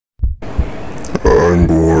I'm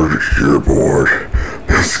bored, you're bored.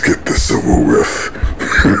 Let's get this over with.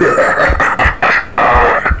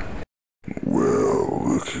 Well,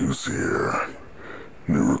 look who's here.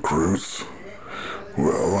 New recruits?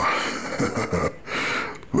 Well,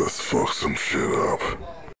 let's fuck some shit up.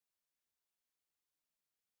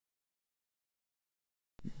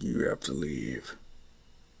 You have to leave.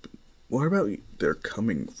 What about they're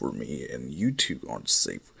coming for me and you two aren't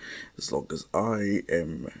safe as long as I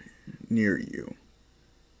am near you?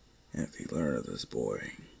 And if they learn of this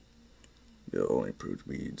boy, it'll only prove to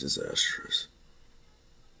be disastrous.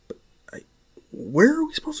 But where are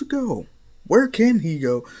we supposed to go? Where can he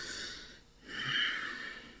go?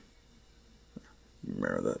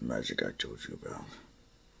 Remember that magic I told you about?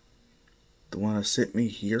 The one that sent me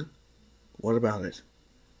here? What about it?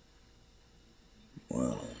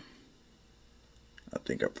 Well, I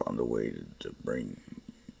think I found a way to bring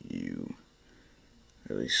you,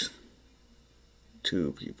 at least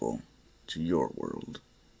two people, to your world.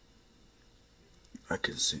 I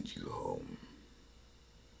can send you home.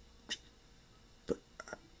 But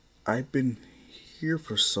I've been here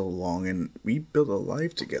for so long and we built a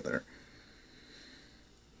life together.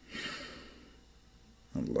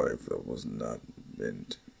 A life that was not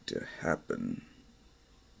meant to happen.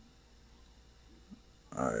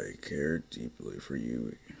 I care deeply for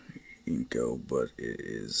you, Inko, but it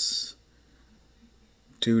is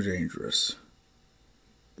too dangerous.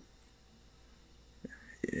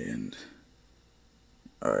 And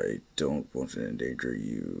I don't want to endanger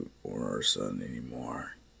you or our son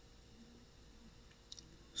anymore.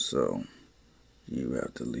 So, you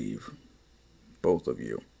have to leave, both of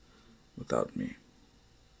you, without me.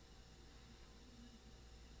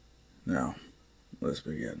 Now, let's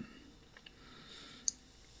begin.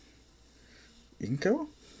 Inko?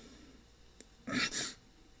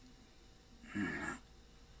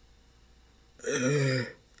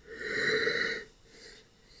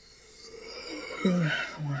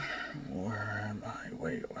 Where am I?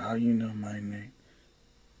 Wait, how do you know my name?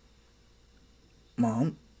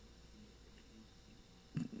 Mom?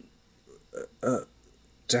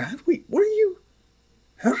 Dad? Wait, what are you?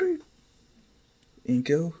 How do you...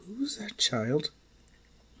 Inko, who's that child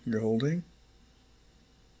you're holding?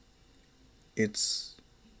 It's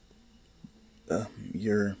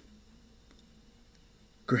your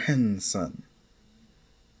grandson.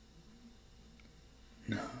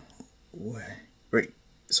 No way. Wait,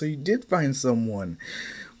 so you did find someone.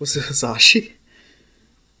 Was it Hasashi?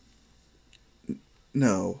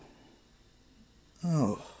 No.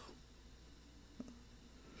 Oh.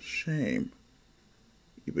 Shame.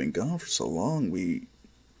 You've been gone for so long, we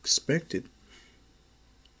expected.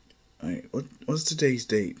 Alright, what's today's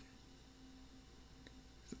date?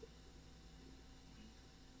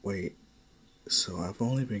 Wait, so I've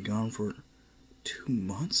only been gone for 2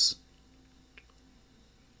 months?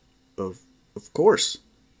 Of course.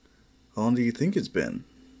 How long do you think it's been?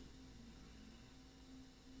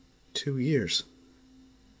 2 years.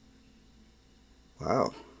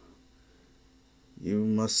 Wow. You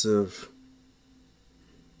must have...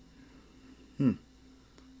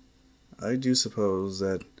 I do suppose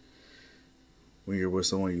that when you're with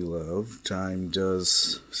someone you love, time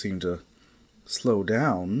does seem to slow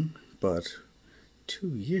down, but 2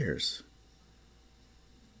 years.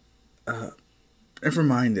 Never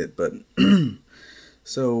mind it, but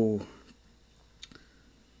so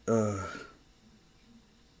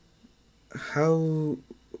how's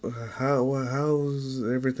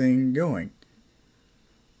everything going?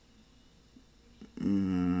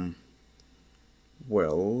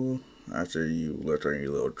 Well, after you left on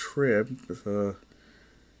your little trip,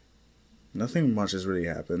 nothing much has really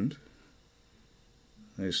happened.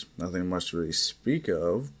 There's nothing much to really speak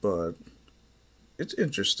of, but it's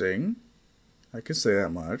interesting. I can say that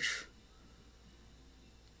much.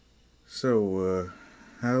 So,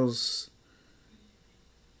 how's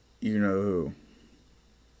you know who?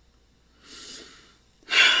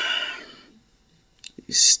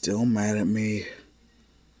 He's still mad at me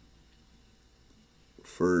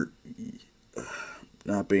for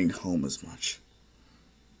not being home as much.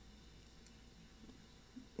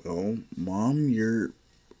 Well, Mom, you're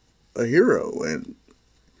a hero, and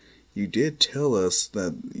you did tell us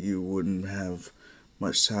that you wouldn't have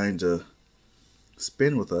much time to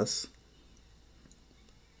spend with us.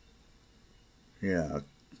 Yeah,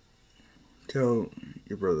 tell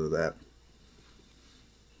your brother that.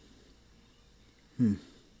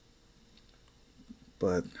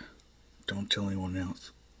 But don't tell anyone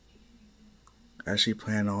else. I actually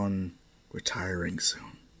plan on retiring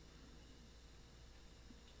soon.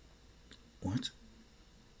 What?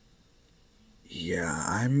 Yeah,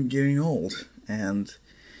 I'm getting old, and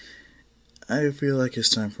I feel like it's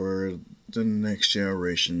time for the next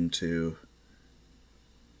generation to,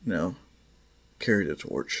 carry the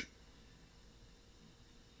torch.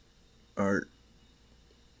 Are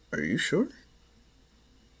are you sure?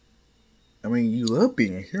 I mean, you love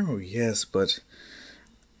being a hero, yes, but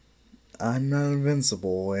I'm not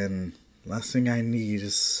invincible, and last thing I need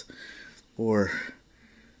is for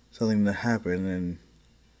something to happen and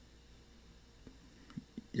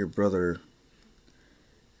your brother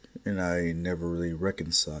and I never really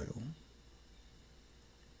reconcile.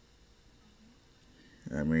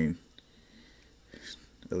 I mean,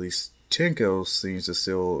 at least Chenko seems to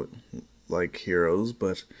still like heroes,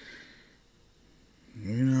 but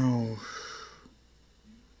you know,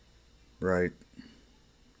 right.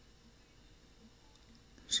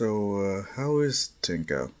 So, how is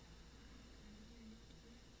Tinko?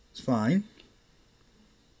 It's fine.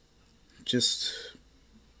 Just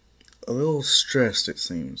a little stressed, it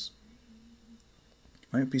seems.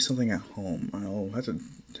 Might be something at home. I'll have to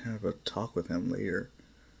have a talk with him later.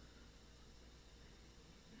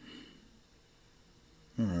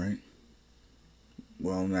 Alright.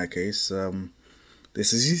 Well, in that case,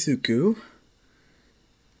 this is Izuku.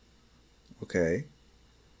 Okay.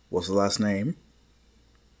 What's the last name?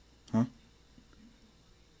 Huh?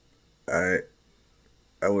 I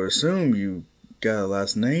would assume you got a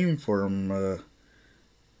last name from,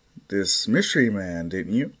 this mystery man,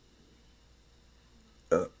 didn't you?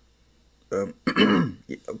 Yeah,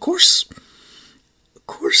 of course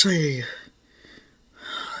I...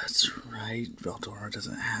 That's right, Veldora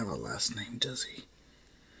doesn't have a last name, does he?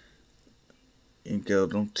 Inko,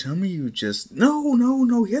 don't tell me you just...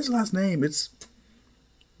 No, he has a last name. It's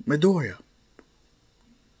Midoriya.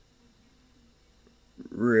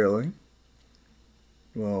 Really?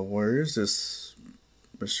 Well, where is this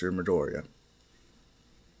Mr. Midoriya?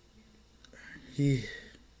 He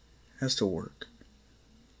has to work.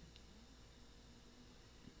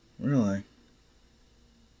 Really?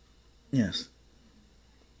 Yes.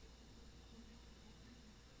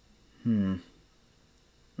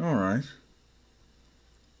 Alright.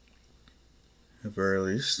 At the very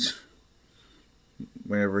least,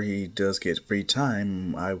 whenever he does get free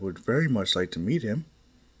time, I would very much like to meet him.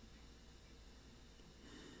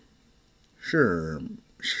 Sure,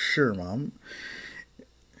 Mom.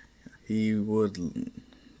 He would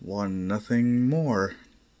want nothing more.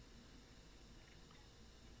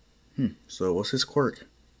 So what's his quirk?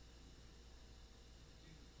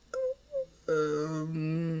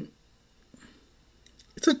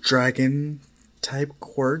 It's a dragon type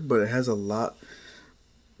quirk, but it has a lot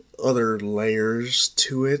other layers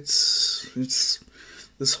to it. It's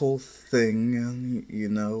this whole thing,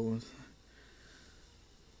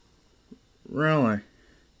 Really?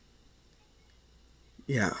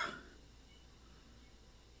 Yeah.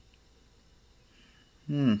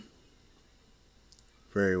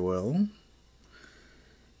 Very well.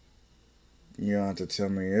 You don't have to tell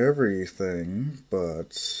me everything, but at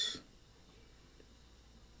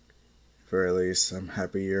the very least, I'm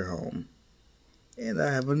happy you're home. And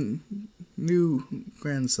I have a new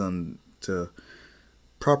grandson to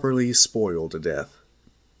properly spoil to death.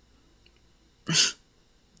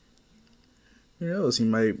 Who knows, he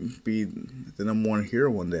might be the #1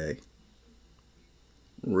 hero one day.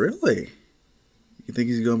 Really? You think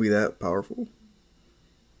he's going to be that powerful?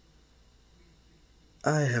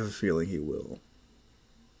 I have a feeling he will.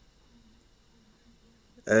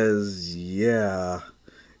 Yeah.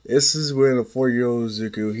 This is when a 4-year-old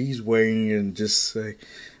Zuko, he's waiting and just say,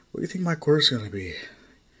 what do you think my quirk's going to be?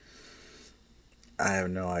 I have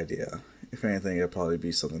no idea. If anything, it'll probably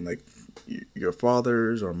be something like your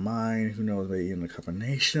father's or mine. Who knows, maybe even a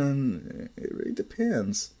combination. It really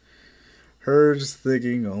depends. Her just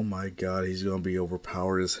thinking, oh my god, he's going to be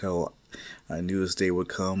overpowered as hell. I knew this day would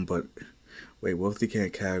come, but wait, what if they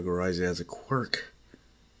can't categorize it as a quirk?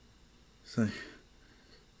 So,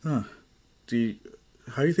 how do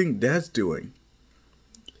you think Dad's doing?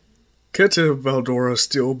 Cut to Veldora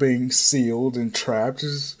still being sealed and trapped,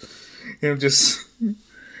 just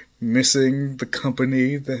missing the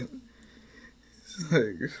company that.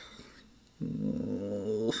 Like,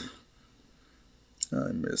 oh,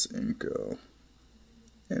 I miss Inko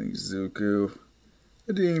and Izuku.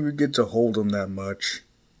 I didn't even get to hold him that much.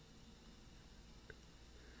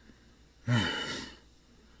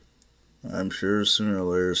 I'm sure sooner or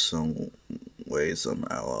later, some way,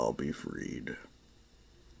 somehow, I'll be freed.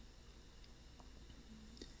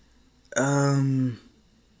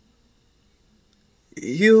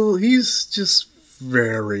 He's just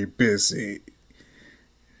very busy.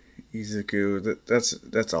 Izuku,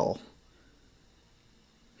 that's all.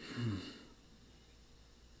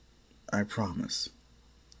 I promise.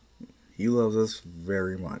 He loves us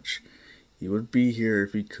very much. He would be here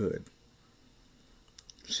if he could.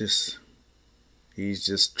 He's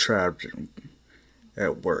just trapped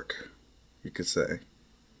at work, you could say.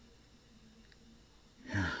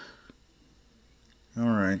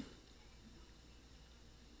 Alright.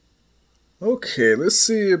 Okay, let's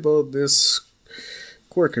see about this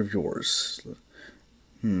quirk of yours.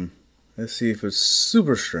 Let's see if it's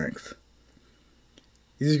super strength.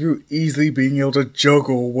 He's easily being able to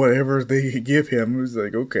juggle whatever they give him. It's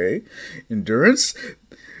like, okay. Endurance?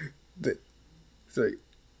 It's like,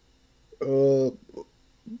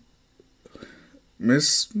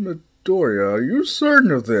 Miss Midoriya, are you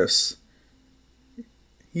certain of this?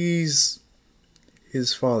 He's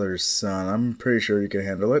his father's son. I'm pretty sure he can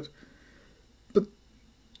handle it. But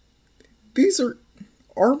these are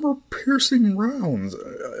armor-piercing rounds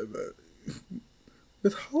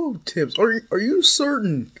with hollow tips. Are you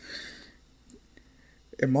certain?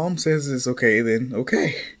 And Mom says it's okay, then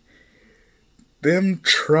okay. Them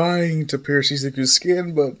trying to pierce Izuku's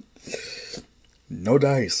skin, but no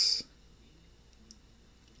dice.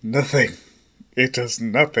 Nothing. It does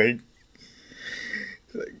nothing.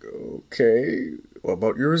 Like, okay. What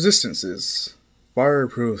about your resistances?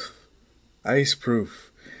 Fireproof,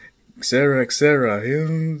 iceproof, etc., etc.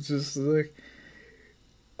 Him just like,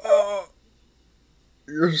 oh,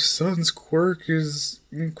 your son's quirk is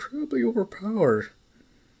incredibly overpowered.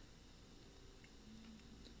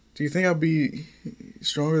 Do you think I'll be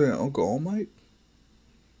stronger than Uncle All Might?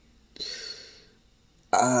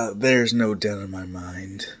 There's no doubt in my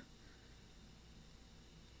mind.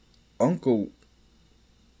 Uncle...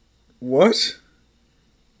 What?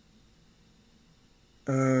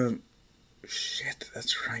 Shit,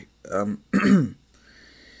 that's right.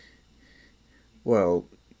 Well,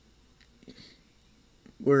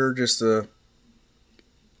 we're just a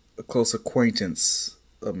close acquaintance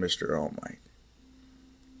of Mr. All Might.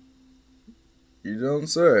 You don't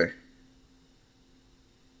say.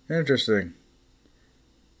 Interesting.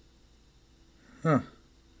 Huh.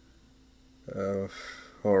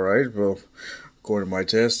 Alright, well, according to my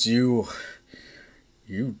test, you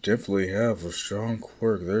definitely have a strong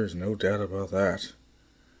quirk. There's no doubt about that.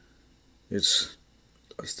 It's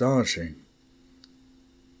astonishing.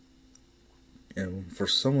 And for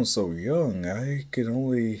someone so young, I can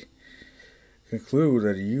only conclude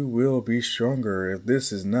that you will be stronger if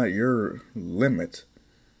this is not your limit.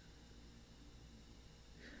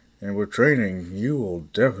 And with training, you will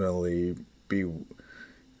definitely be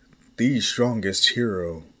the strongest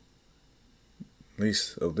hero, at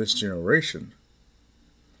least of this generation.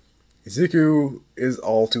 Izuku is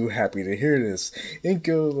all too happy to hear this.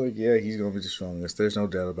 Inko's like, yeah, he's gonna be the strongest. There's no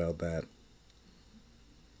doubt about that.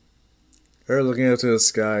 Her looking up to the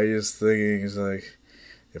sky, just thinking, it's like,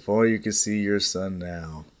 if only you could see your son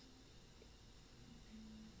now.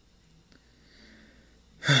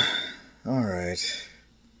 Alright.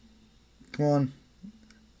 Come on.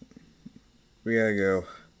 We gotta go.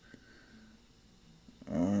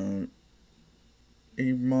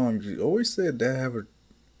 Hey, Mom, you always said Dad have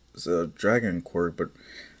a dragon quirk, but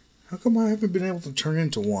how come I haven't been able to turn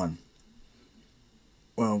into one?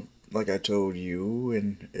 Well, like I told you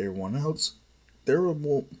and everyone else, there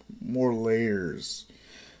were more layers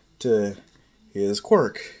to his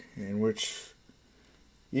quirk, in which,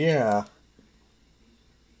 yeah,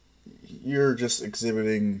 you're just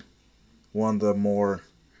exhibiting one of the more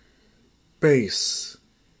base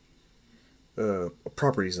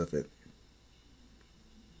properties of it.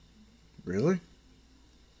 Really?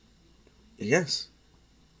 Yes.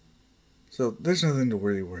 So there's nothing to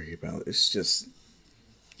really worry about. It's just,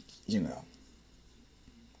 you know.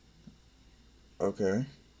 Okay.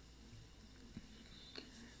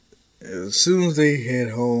 As soon as they head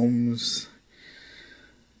home,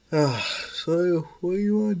 so what do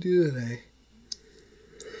you want to do today?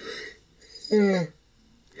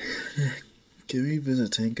 Can we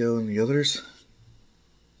visit Tenko and the others?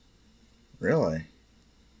 Really?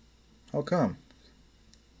 How come?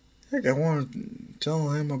 Heck, I want to tell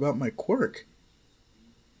him about my quirk.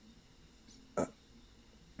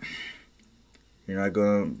 You're not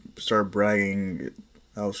gonna start bragging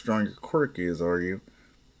how strong your quirk is, are you?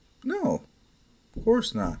 No, of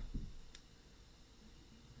course not.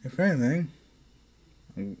 If anything,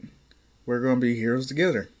 we're gonna be heroes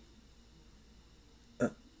together.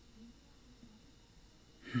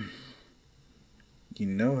 You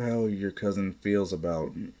know how your cousin feels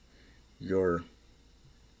about your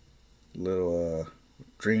little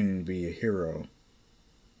dream to be a hero.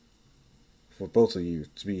 For both of you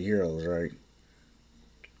to be heroes, right?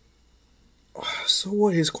 So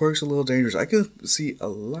what? His quirk's a little dangerous. I can see a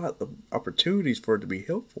lot of opportunities for it to be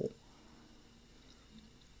helpful.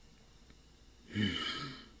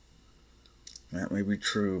 That may be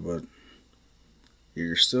true, but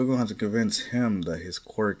you're still going to have to convince him that his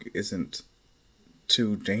quirk isn't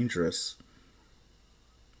too dangerous.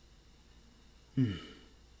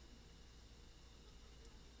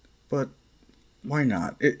 But why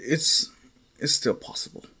not? It's still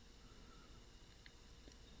possible.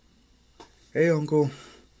 Hey, Uncle.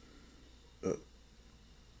 Uh,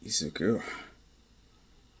 Izuku.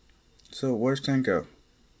 So where's Tenko?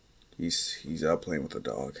 He's out playing with the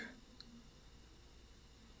dog.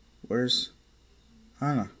 Where's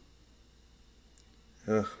Hana?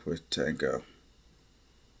 With Tenko.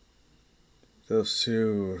 Those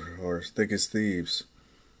two are thick as thieves.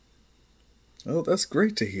 Oh, that's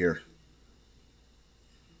great to hear.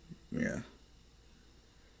 Yeah.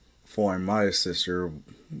 Before my sister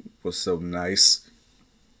was so nice.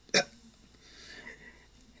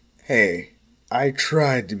 Hey, I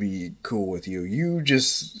tried to be cool with you. You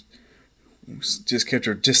just kept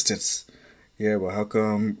your distance. Yeah, but how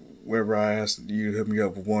come whenever I asked you to hook me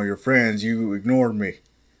up with one of your friends, you ignored me?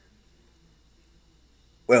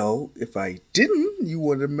 Well, if I didn't, you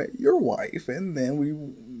would have met your wife, and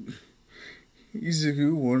then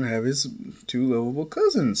Izuku wouldn't have his two lovable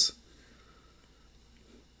cousins.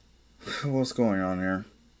 What's going on here?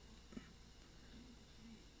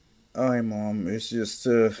 Hi, Mom. It's just,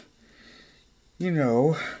 you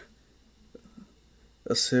know,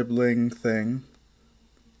 a sibling thing.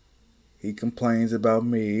 He complains about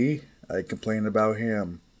me. I complain about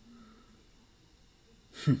him.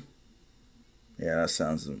 Yeah, that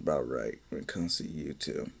sounds about right when it comes to you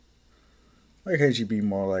two. Why can't you be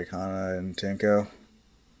more like Hana and Tenko?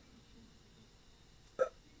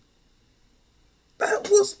 That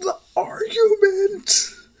was the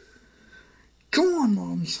argument! Come on,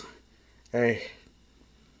 Moms. Hey,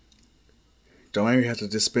 don't make me have to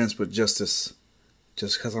dispense with justice.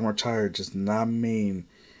 Just because I'm retired does not mean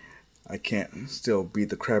I can't still beat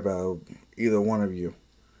the crap out of either one of you.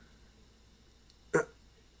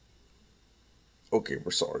 Okay,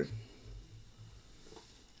 we're sorry.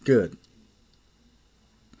 Good.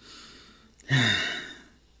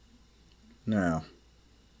 Now,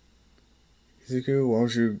 Izuku, why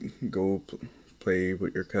don't you go play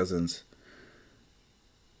with your cousins?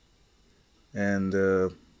 And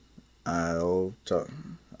I'll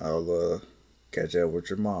catch up with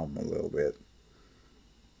your mom a little bit.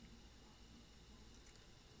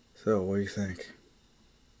 So, what do you think?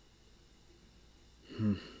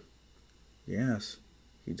 Yes,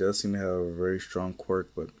 he does seem to have a very strong quirk,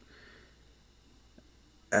 but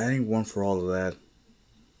adding one for all of that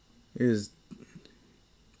is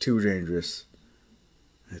too dangerous.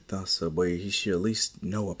 I thought so, but he should at least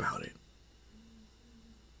know about it.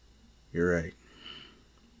 You're right.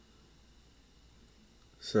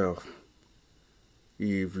 So,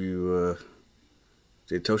 if you,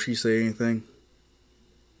 did Toshi say anything?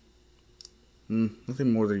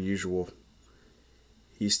 Nothing more than usual.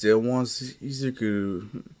 He still wants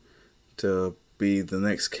Izuku to be the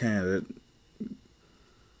next candidate.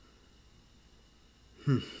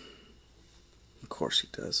 Of course he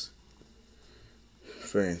does.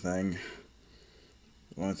 If anything,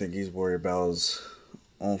 the only thing he's worried about is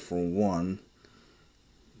all for one,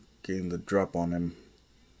 getting the drop on him.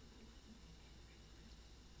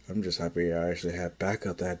 I'm just happy I actually had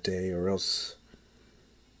backup that day, or else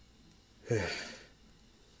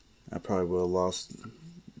I probably would have lost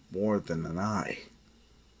more than an eye.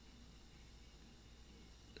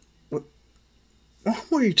 What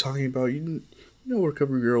are you talking about? You know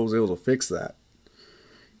Recovery Girl was able to fix that.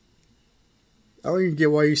 I don't even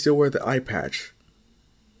get why you still wear the eye patch.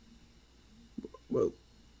 Well,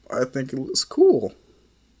 I think it looks cool.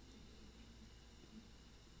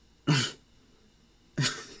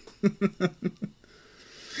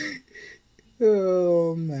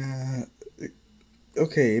 Oh, man.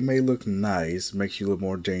 Okay, it may look nice, makes you look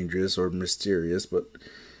more dangerous or mysterious, but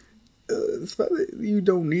it's not that you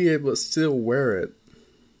don't need it, but still wear it.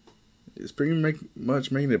 It's pretty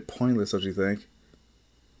much making it pointless, don't you think?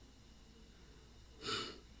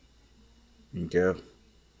 Okay.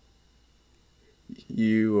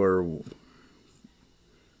 You are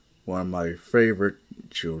one of my favorite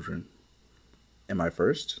children. Am I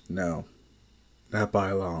first? No. Not by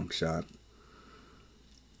a long shot.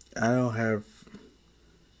 I don't have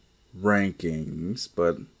rankings,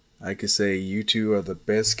 but I could say you two are the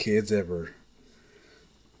best kids ever.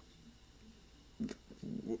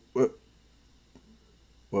 Well,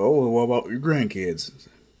 what about your grandkids?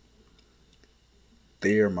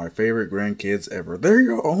 They are my favorite grandkids ever. They're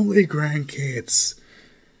your only grandkids.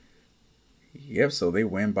 Yep, so they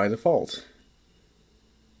win by default.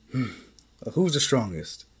 Who's the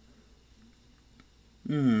strongest?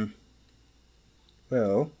 Well,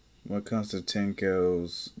 when it comes to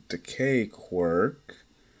Tenko's decay quirk,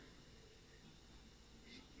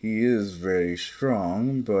 he is very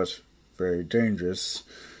strong, but very dangerous.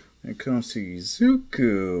 When it comes to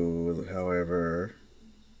Izuku, however,